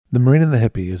The Marine and the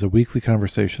Hippie is a weekly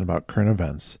conversation about current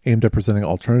events aimed at presenting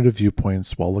alternative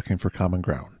viewpoints while looking for common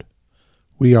ground.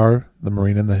 We are the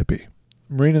Marine and the Hippie.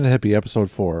 Marine and the Hippie,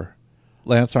 Episode 4.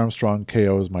 Lance Armstrong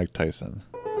KOs Mike Tyson.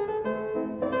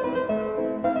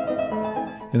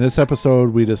 In this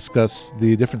episode, we discuss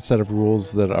the different set of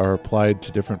rules that are applied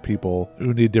to different people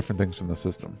who need different things from the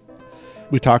system.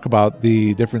 We talk about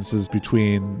the differences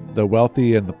between the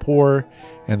wealthy and the poor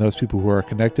and those people who are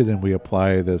connected, and we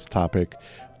apply this topic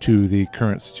to the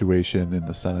current situation in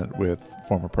the Senate with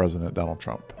former President Donald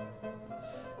Trump.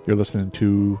 You're listening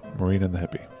to Marine and the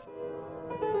Hippie.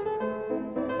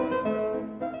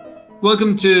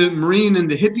 Welcome to Marine and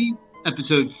the Hippie,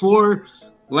 Episode 4,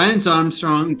 Lance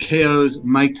Armstrong KOs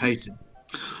Mike Tyson.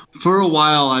 For a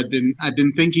while, I've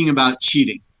been thinking about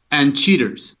cheating and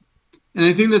cheaters. And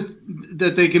I think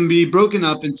that they can be broken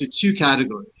up into two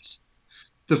categories.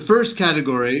 The first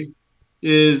category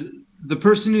is the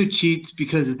person who cheats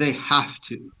because they have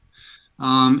to.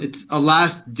 It's a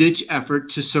last-ditch effort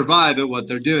to survive at what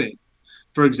they're doing.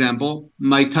 For example,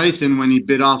 Mike Tyson, when he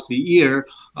bit off the ear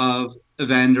of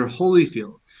Evander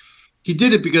Holyfield, he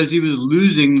did it because he was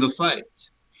losing the fight.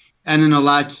 And in a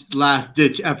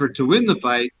last-ditch effort to win the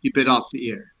fight, he bit off the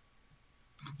ear.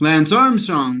 Lance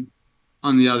Armstrong,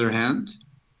 on the other hand,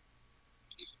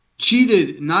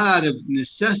 cheated not out of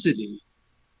necessity,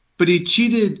 but he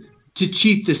cheated to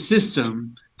cheat the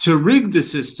system, to rig the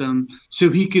system so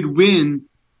he could win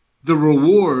the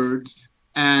rewards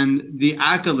and the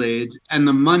accolades and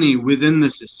the money within the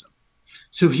system.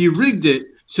 So he rigged it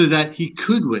so that he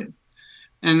could win.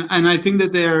 And I think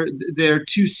that they're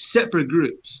two separate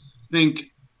groups. I think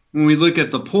when we look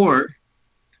at the poor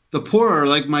are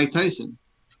like Mike Tyson.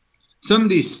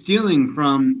 Somebody stealing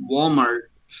from Walmart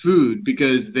food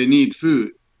because they need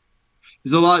food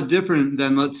is a lot different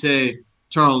than, let's say,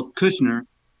 Charles Kushner,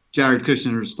 Jared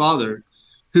Kushner's father,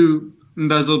 who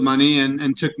embezzled money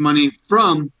and took money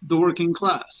from the working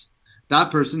class.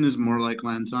 That person is more like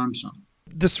Lance Armstrong.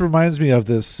 This reminds me of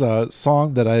this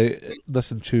song that I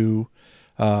listened to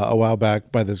a while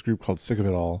back by this group called Sick of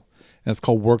It All. And it's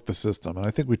called Work the System. And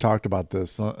I think we talked about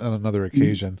this on another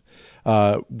occasion,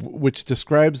 which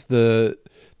describes the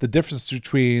difference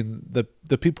between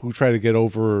the people who try to get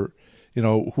over,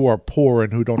 who are poor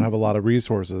and who don't have a lot of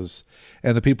resources,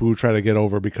 and the people who try to get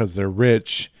over because they're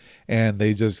rich and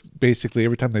they just basically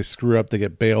every time they screw up, they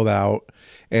get bailed out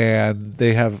and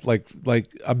they have like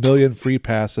a million free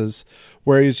passes.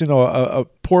 Whereas, a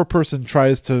poor person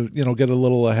tries to, get a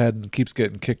little ahead and keeps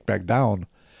getting kicked back down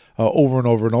over and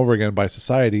over and over again by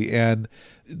society. And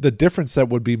the difference that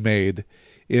would be made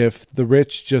if the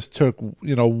rich just took,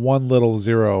 one little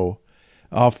zero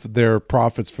off their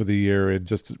profits for the year and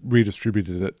just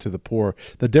redistributed it to the poor,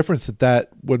 the difference that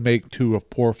would make to a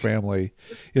poor family,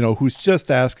 who's just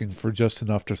asking for just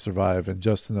enough to survive and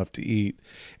just enough to eat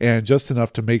and just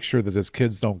enough to make sure that his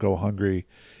kids don't go hungry,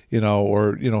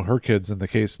 or, her kids in the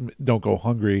case don't go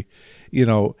hungry,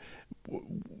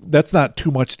 that's not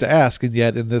too much to ask. And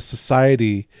yet in this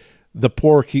society, the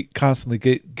poor constantly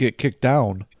get kicked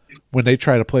down when they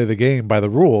try to play the game by the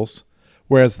rules,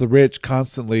 whereas the rich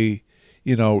constantly,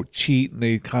 cheat and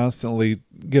they constantly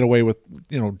get away with,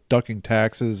 ducking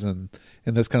taxes and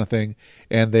this kind of thing.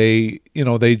 And they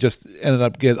just ended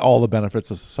up get all the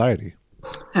benefits of society.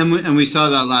 And we saw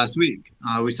that last week.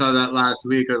 We saw that last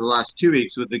week or the last 2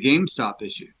 weeks with the GameStop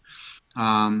issue,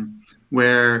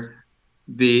 where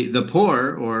the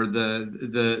poor or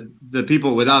the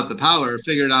people without the power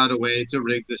figured out a way to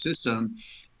rig the system,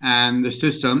 and the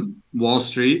system, Wall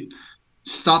Street,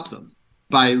 stopped them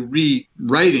by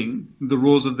rewriting the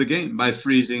rules of the game, by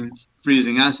freezing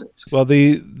assets. Well,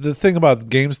 the thing about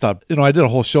GameStop, I did a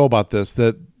whole show about this,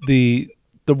 that the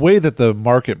way that the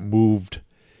market moved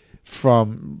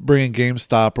from bringing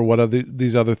GameStop or what are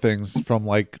these other things from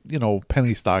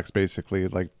penny stocks, basically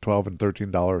like $12 and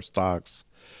 $13 stocks,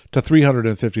 to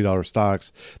 $350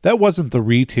 stocks. That wasn't the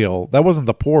retail. That wasn't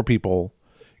the poor people,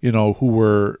 who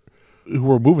were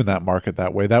moving that market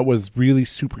that way. That was really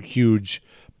super huge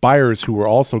buyers who were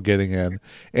also getting in.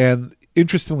 And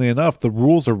interestingly enough, the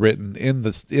rules are written in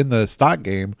the stock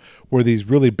game where these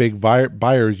really big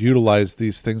buyers utilize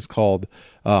these things called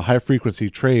high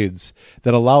frequency trades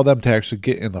that allow them to actually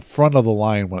get in the front of the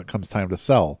line when it comes time to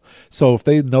sell. So if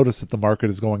they notice that the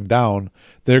market is going down,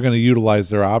 they're going to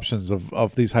utilize their options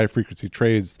of these high frequency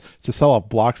trades to sell off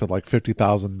blocks of like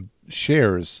 50,000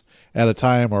 shares at a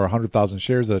time or 100,000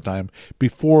 shares at a time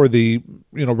before the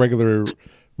regular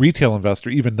retail investor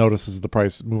even notices the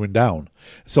price moving down.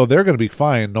 So they're going to be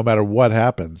fine no matter what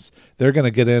happens. They're going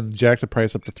to get in, jack the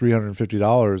price up to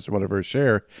 $350 or whatever a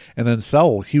share, and then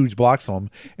sell huge blocks of them.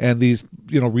 And these,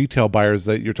 retail buyers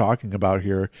that you're talking about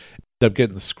here end up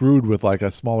getting screwed with like a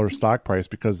smaller stock price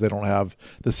because they don't have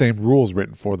the same rules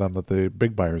written for them that the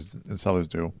big buyers and sellers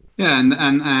do. Yeah, and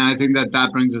I think that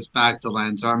brings us back to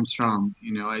Lance Armstrong.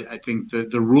 I think that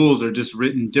the rules are just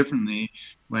written differently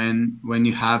when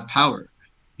you have power.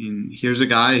 I mean, here's a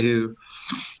guy who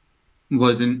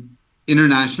was an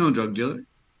international drug dealer,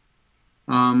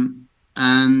 and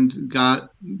got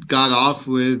off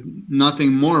with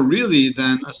nothing more really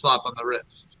than a slap on the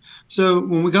wrist. So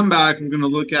when we come back, we're going to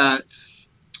look at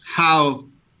how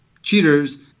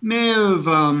cheaters may have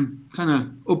kind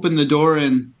of opened the door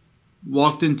and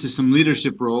walked into some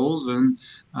leadership roles, and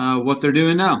what they're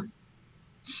doing now.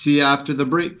 See you after the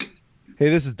break. Hey,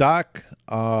 this is Doc.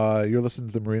 You're listening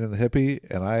to The Marine and the Hippie,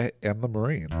 and I am the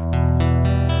Marine.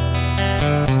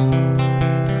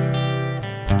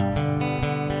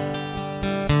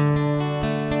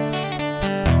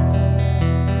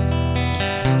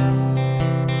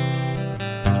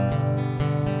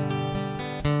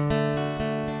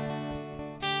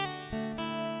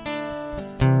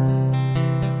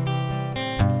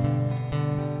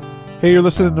 Hey, you're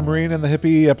listening to Marine and the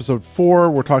Hippie, episode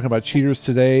 4. We're talking about cheaters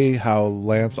today, how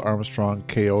Lance Armstrong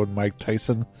KO'd Mike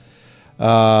Tyson.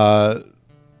 One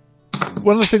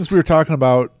of the things we were talking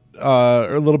about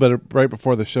a little bit right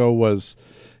before the show was,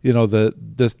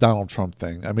 this Donald Trump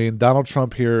thing. I mean, Donald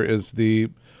Trump here is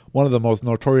one of the most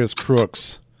notorious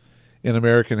crooks in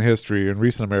American history, in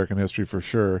recent American history for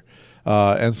sure.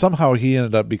 And somehow he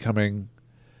ended up becoming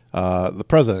the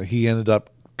president. He ended up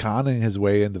conning his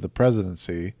way into the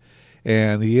presidency.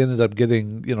 And he ended up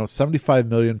getting, 74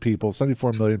 million people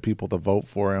to vote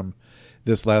for him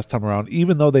this last time around,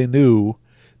 even though they knew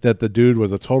that the dude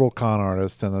was a total con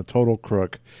artist and a total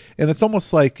crook. And it's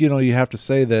almost like, you have to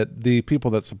say that the people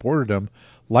that supported him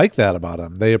like that about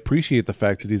him. They appreciate the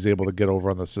fact that he's able to get over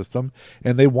on the system,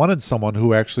 and they wanted someone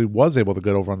who actually was able to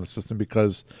get over on the system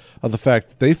because of the fact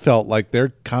that they felt like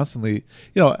they're constantly,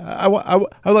 I would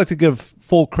like to give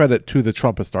full credit to the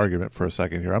Trumpist argument for a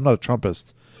second here. I'm not a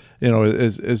Trumpist,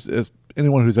 as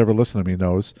anyone who's ever listened to me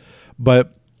knows.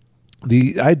 But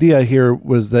the idea here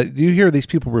was that you hear these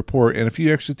people report, and if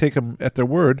you actually take them at their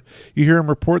word, you hear them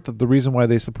report that the reason why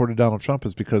they supported Donald Trump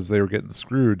is because they were getting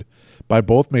screwed by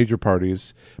both major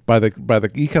parties, by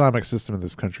the economic system in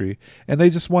this country, and they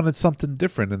just wanted something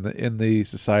different in the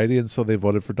society, and so they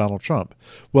voted for Donald Trump.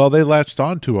 Well, they latched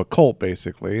on to a cult,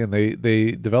 basically, and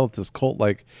they developed this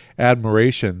cult-like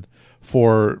admiration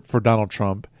for Donald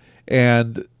Trump.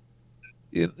 And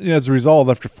as a result,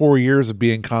 after 4 years of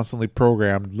being constantly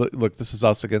programmed, look, this is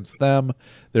us against them.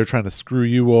 They're trying to screw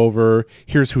you over.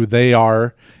 Here's who they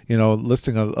are.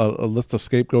 Listing a list of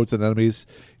scapegoats and enemies.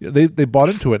 They bought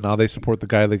into it. Now they support the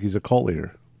guy like he's a cult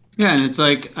leader. Yeah, and it's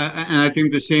like, and I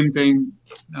think the same thing.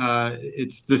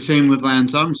 It's the same with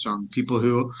Lance Armstrong. People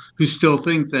who still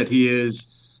think that he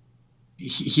is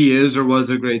or was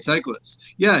a great cyclist.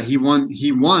 Yeah, he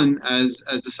won as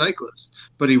a cyclist,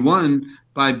 but he won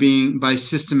by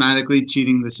systematically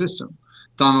cheating the system.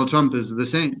 Donald Trump is the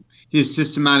same. He has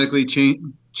systematically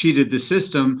cheated the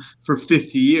system for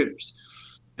 50 years,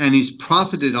 and he's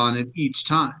profited on it each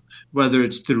time, whether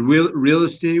it's through real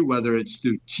estate, whether it's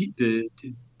through the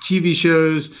TV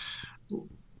shows,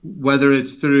 whether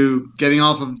it's through getting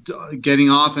off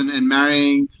and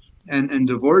marrying and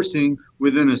divorcing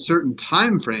within a certain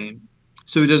time frame,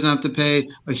 so he doesn't have to pay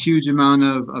a huge amount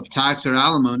of tax or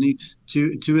alimony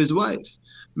to his wife.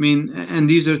 I mean, and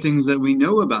these are things that we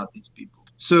know about these people.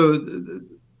 So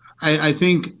I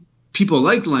think people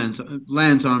like Lance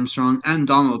Armstrong and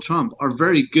Donald Trump are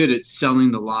very good at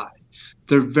selling the lie.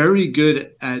 They're very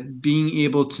good at being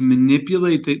able to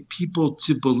manipulate the people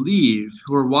to believe,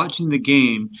 who are watching the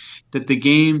game, that the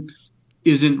game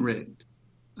isn't rigged.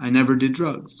 I never did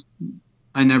drugs.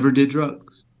 I'm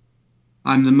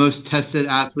the most tested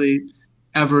athlete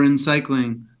ever in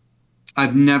cycling.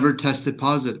 I've never tested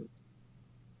positive.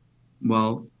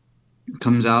 Well, it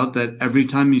comes out that every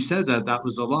time you said that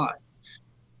was a lie.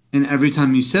 And every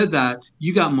time you said that,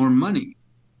 you got more money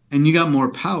and you got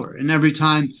more power. And every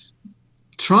time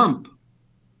Trump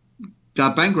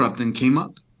got bankrupt and came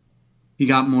up, he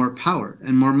got more power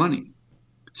and more money.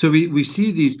 So we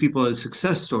see these people as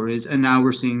success stories, and now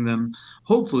we're seeing them,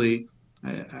 hopefully,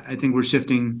 I think we're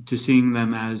shifting to seeing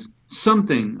them as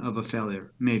something of a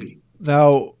failure, maybe.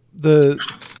 Now, the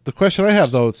question I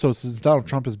have, though, so since Donald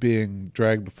Trump is being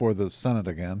dragged before the Senate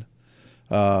again,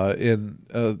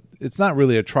 it's not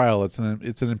really a trial; it's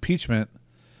an impeachment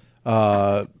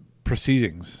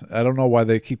proceedings. I don't know why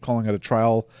they keep calling it a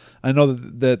trial. I know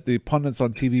that the pundits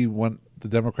on TV want the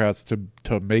Democrats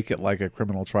to make it like a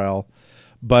criminal trial,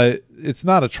 but it's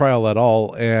not a trial at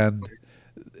all. And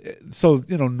so,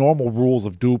 normal rules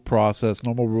of due process,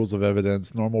 normal rules of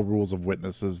evidence, normal rules of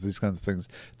witnesses, these kinds of things,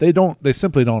 they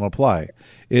simply don't apply.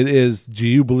 It is, do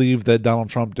you believe that Donald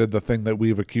Trump did the thing that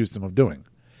we've accused him of doing?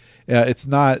 It's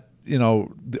not,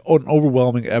 the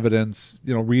overwhelming evidence,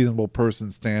 reasonable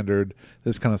person standard,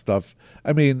 this kind of stuff.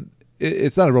 I mean,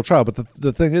 it's not a real trial, but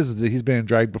the thing is that he's being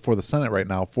dragged before the Senate right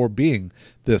now for being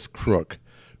this crook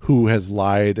who has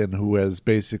lied and who has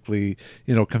basically,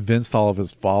 convinced all of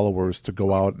his followers to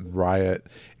go out and riot.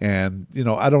 And,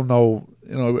 I don't know,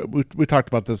 we talked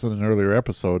about this in an earlier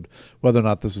episode, whether or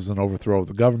not this was an overthrow of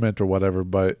the government or whatever,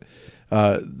 but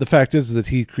the fact is that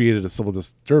he created a civil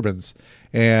disturbance.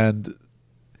 And,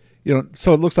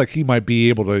 so it looks like he might be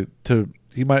able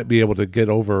to get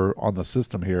over on the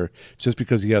system here just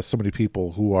because he has so many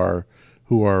people who are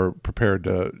prepared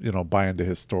to, buy into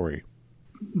his story.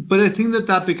 But I think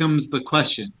that becomes the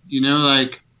question,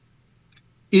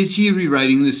 is he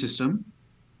rewriting the system,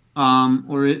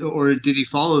 or did he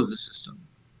follow the system,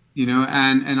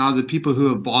 and are the people who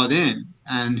have bought in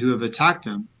and who have attacked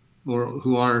him or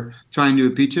who are trying to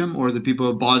impeach him, or the people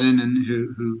who have bought in and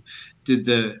who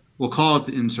did we'll call it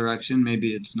the insurrection, maybe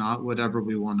it's not, whatever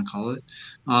we want to call it,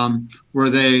 were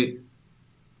they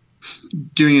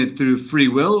doing it through free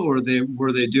will, or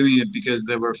were they doing it because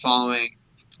they were following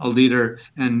a leader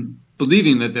and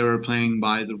believing that they were playing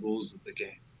by the rules of the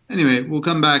game? Anyway, we'll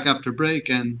come back after break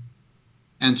and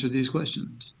answer these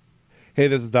questions. Hey,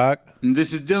 this is Doc. And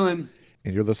this is Dylan.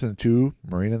 And you're listening to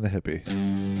Marine and the Hippie.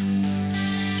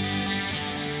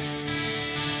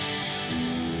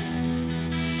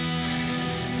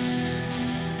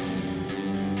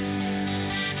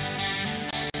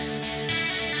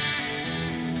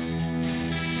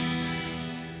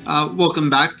 Welcome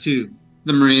back to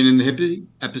The Marine and the Hippie,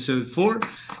 episode 4.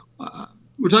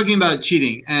 We're talking about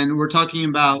cheating, and we're talking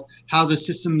about how the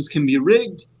systems can be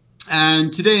rigged.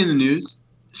 And today in the news,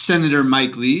 Senator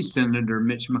Mike Lee, Senator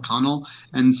Mitch McConnell,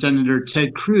 and Senator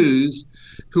Ted Cruz,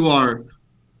 who are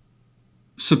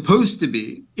supposed to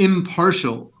be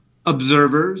impartial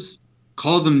observers,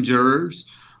 call them jurors,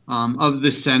 of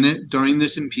the Senate during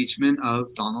this impeachment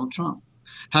of Donald Trump,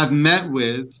 have met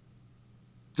with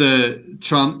the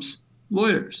Trump's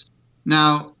lawyers.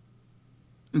 Now,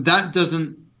 that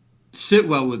doesn't sit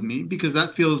well with me because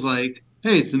that feels like,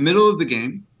 hey, it's the middle of the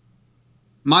game.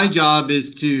 My job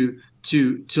is to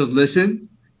listen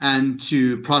and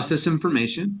to process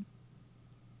information.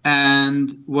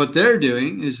 And what they're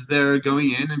doing is they're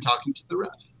going in and talking to the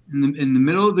ref in the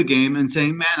middle of the game and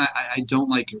saying, man, I don't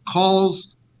like your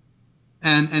calls.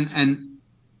 And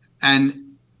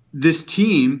this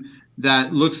team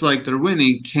that looks like they're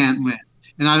winning can't win.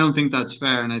 And I don't think that's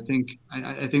fair. And I think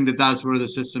that's where the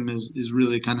system is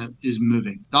really kind of is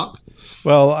moving. Doc?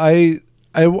 Well, I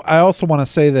also want to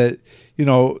say that,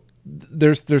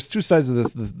 there's two sides of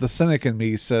this. The cynic in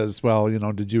me says, well,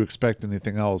 did you expect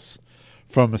anything else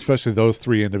from especially those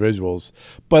three individuals?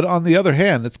 But on the other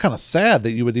hand, it's kind of sad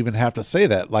that you would even have to say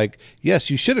that. Like, yes,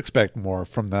 you should expect more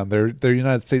from them. They're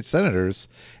United States senators.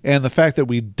 And the fact that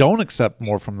we don't accept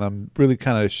more from them really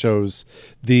kind of shows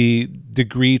the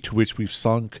degree to which we've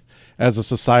sunk as a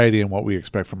society and what we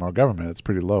expect from our government. It's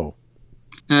pretty low.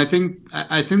 And I think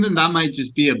that might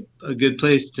just be a good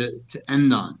place to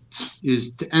end on,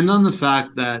 is to end on the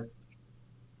fact that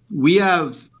we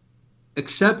have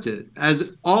accepted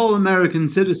as all American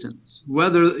citizens,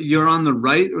 whether you're on the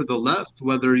right or the left,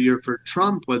 whether you're for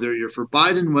Trump, whether you're for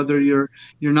Biden, whether you're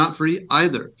not for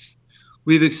either,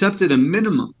 we've accepted a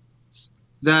minimum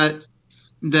that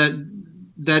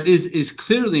is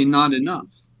clearly not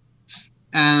enough.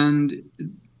 And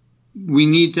we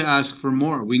need to ask for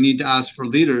more. We need to ask for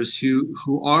leaders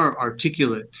who are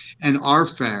articulate and are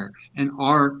fair and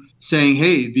are saying,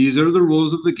 hey, these are the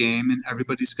rules of the game and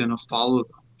everybody's going to follow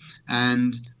them.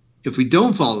 And if we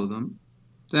don't follow them,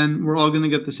 then we're all going to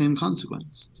get the same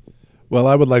consequence. Well,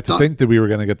 I would like to think that we were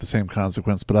going to get the same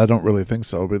consequence, but I don't really think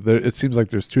so. But it seems like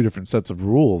there's two different sets of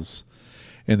rules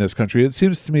in this country. It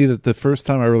seems to me that the first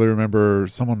time I really remember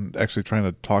someone actually trying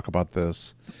to talk about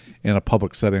this in a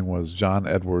public setting was John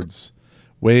Edwards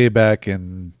way back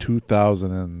in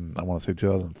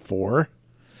 2004,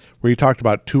 where he talked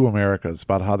about two Americas,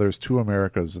 about how there's two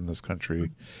Americas in this country.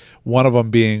 One of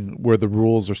them being where the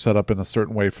rules are set up in a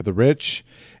certain way for the rich,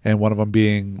 and one of them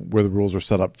being where the rules are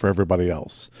set up for everybody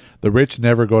else. The rich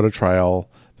never go to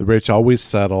trial. The rich always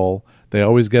settle. They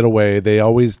always get away. They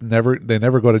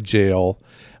never go to jail.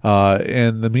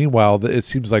 And the meanwhile, it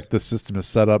seems like the system is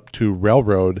set up to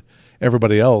railroad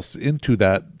everybody else into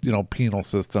that, penal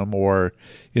system, or,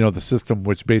 the system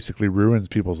which basically ruins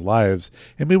people's lives.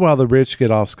 And meanwhile, the rich get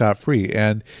off scot-free.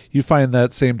 And you find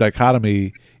that same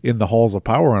dichotomy in the halls of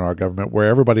power in our government, where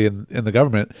everybody in the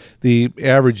government, the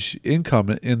average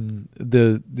income in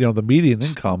the median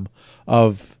income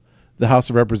of the House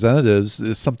of Representatives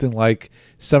is something like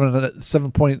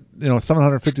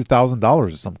 $750,000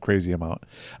 or some crazy amount.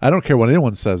 I don't care what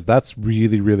anyone says. That's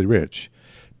really, really rich.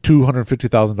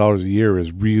 $250,000 a year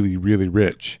is really, really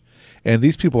rich. And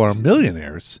these people are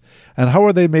millionaires. And how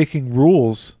are they making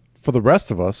rules for the rest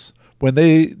of us when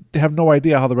they have no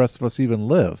idea how the rest of us even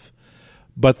live?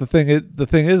 But the thing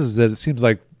is that it seems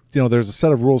like, there's a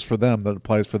set of rules for them that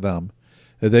applies for them.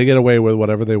 That they get away with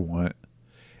whatever they want.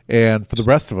 And for the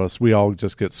rest of us, we all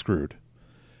just get screwed.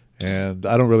 And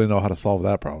I don't really know how to solve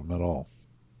that problem at all.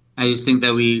 I just think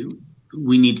that we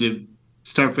need to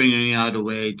start figuring out a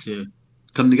way to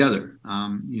come together,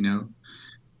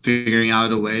 figuring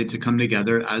out a way to come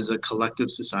together as a collective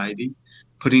society,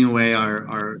 putting away our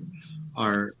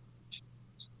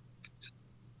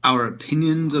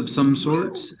opinions of some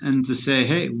sorts, and to say,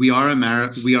 hey, we are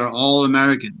all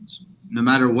Americans, no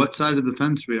matter what side of the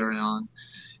fence we are on.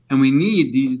 And we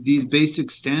need these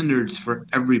basic standards for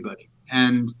everybody.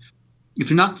 And if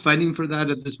you're not fighting for that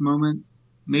at this moment,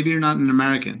 maybe you're not an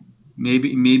American.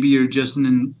 Maybe you're just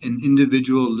an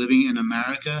individual living in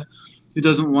America who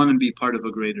doesn't want to be part of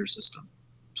a greater system.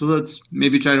 So let's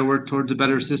maybe try to work towards a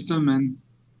better system and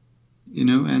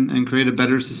create a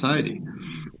better society.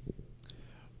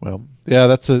 Well, yeah,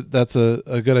 that's a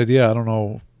good idea. I don't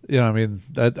know. I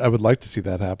would like to see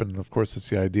that happen. Of course, it's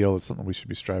the ideal. It's something we should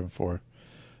be striving for,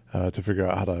 to figure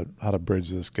out how to bridge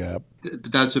this gap.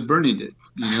 But that's what Bernie did.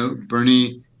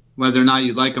 Bernie, whether or not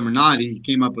you like him or not, he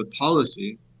came up with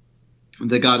policy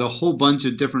that got a whole bunch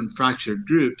of different fractured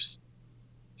groups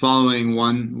following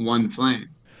one flame.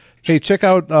 Hey, check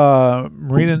out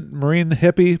Marine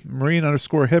Hippie,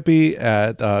 Marine_Hippie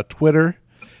at Twitter,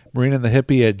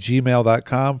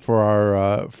 marineandthehippie@gmail.com for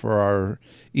our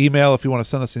email. If you want to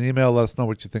send us an email, let us know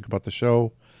what you think about the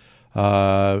show.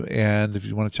 And if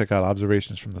you want to check out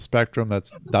Observations from the Spectrum,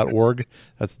 that's .org.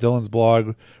 That's Dylan's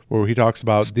blog, where he talks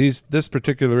about this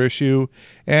particular issue.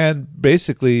 And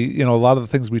basically, a lot of the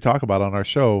things we talk about on our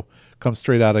show come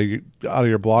straight out of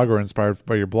your blog or inspired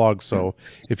by your blog. So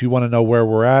if you want to know where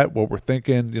we're at, what we're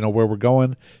thinking, where we're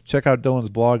going, check out Dylan's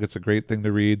blog. It's a great thing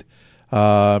to read.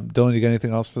 Dylan, you got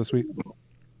anything else for this week?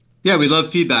 Yeah, we love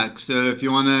feedback. So if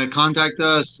you want to contact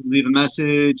us, leave a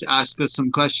message, ask us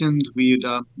some questions, we'd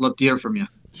love to hear from you.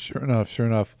 Sure enough.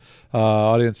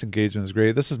 Audience engagement is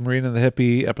great. This is Marine and the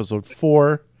Hippie, episode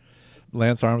 4.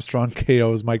 Lance Armstrong,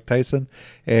 KO is Mike Tyson,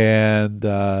 and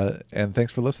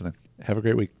thanks for listening. Have a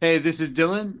great week. Hey, this is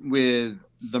Dylan with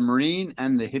the Marine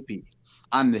and the Hippie.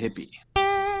 I'm the Hippie.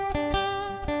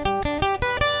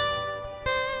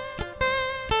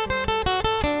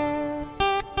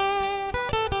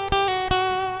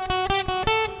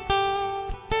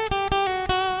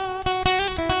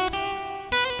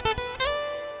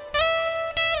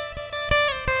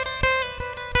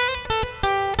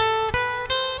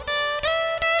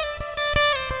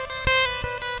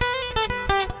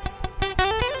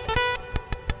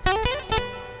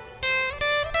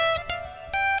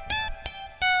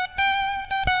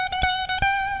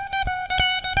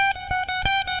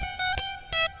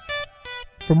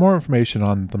 For more information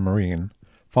on the Marine,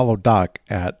 follow Doc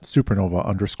at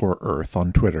supernova_Earth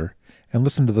on Twitter and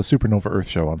listen to the Supernova Earth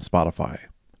Show on Spotify.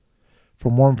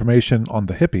 For more information on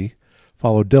the Hippie,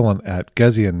 follow Dylan at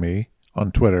Gezi and Me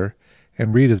on Twitter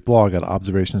and read his blog at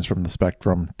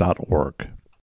observationsfromthespectrum.org.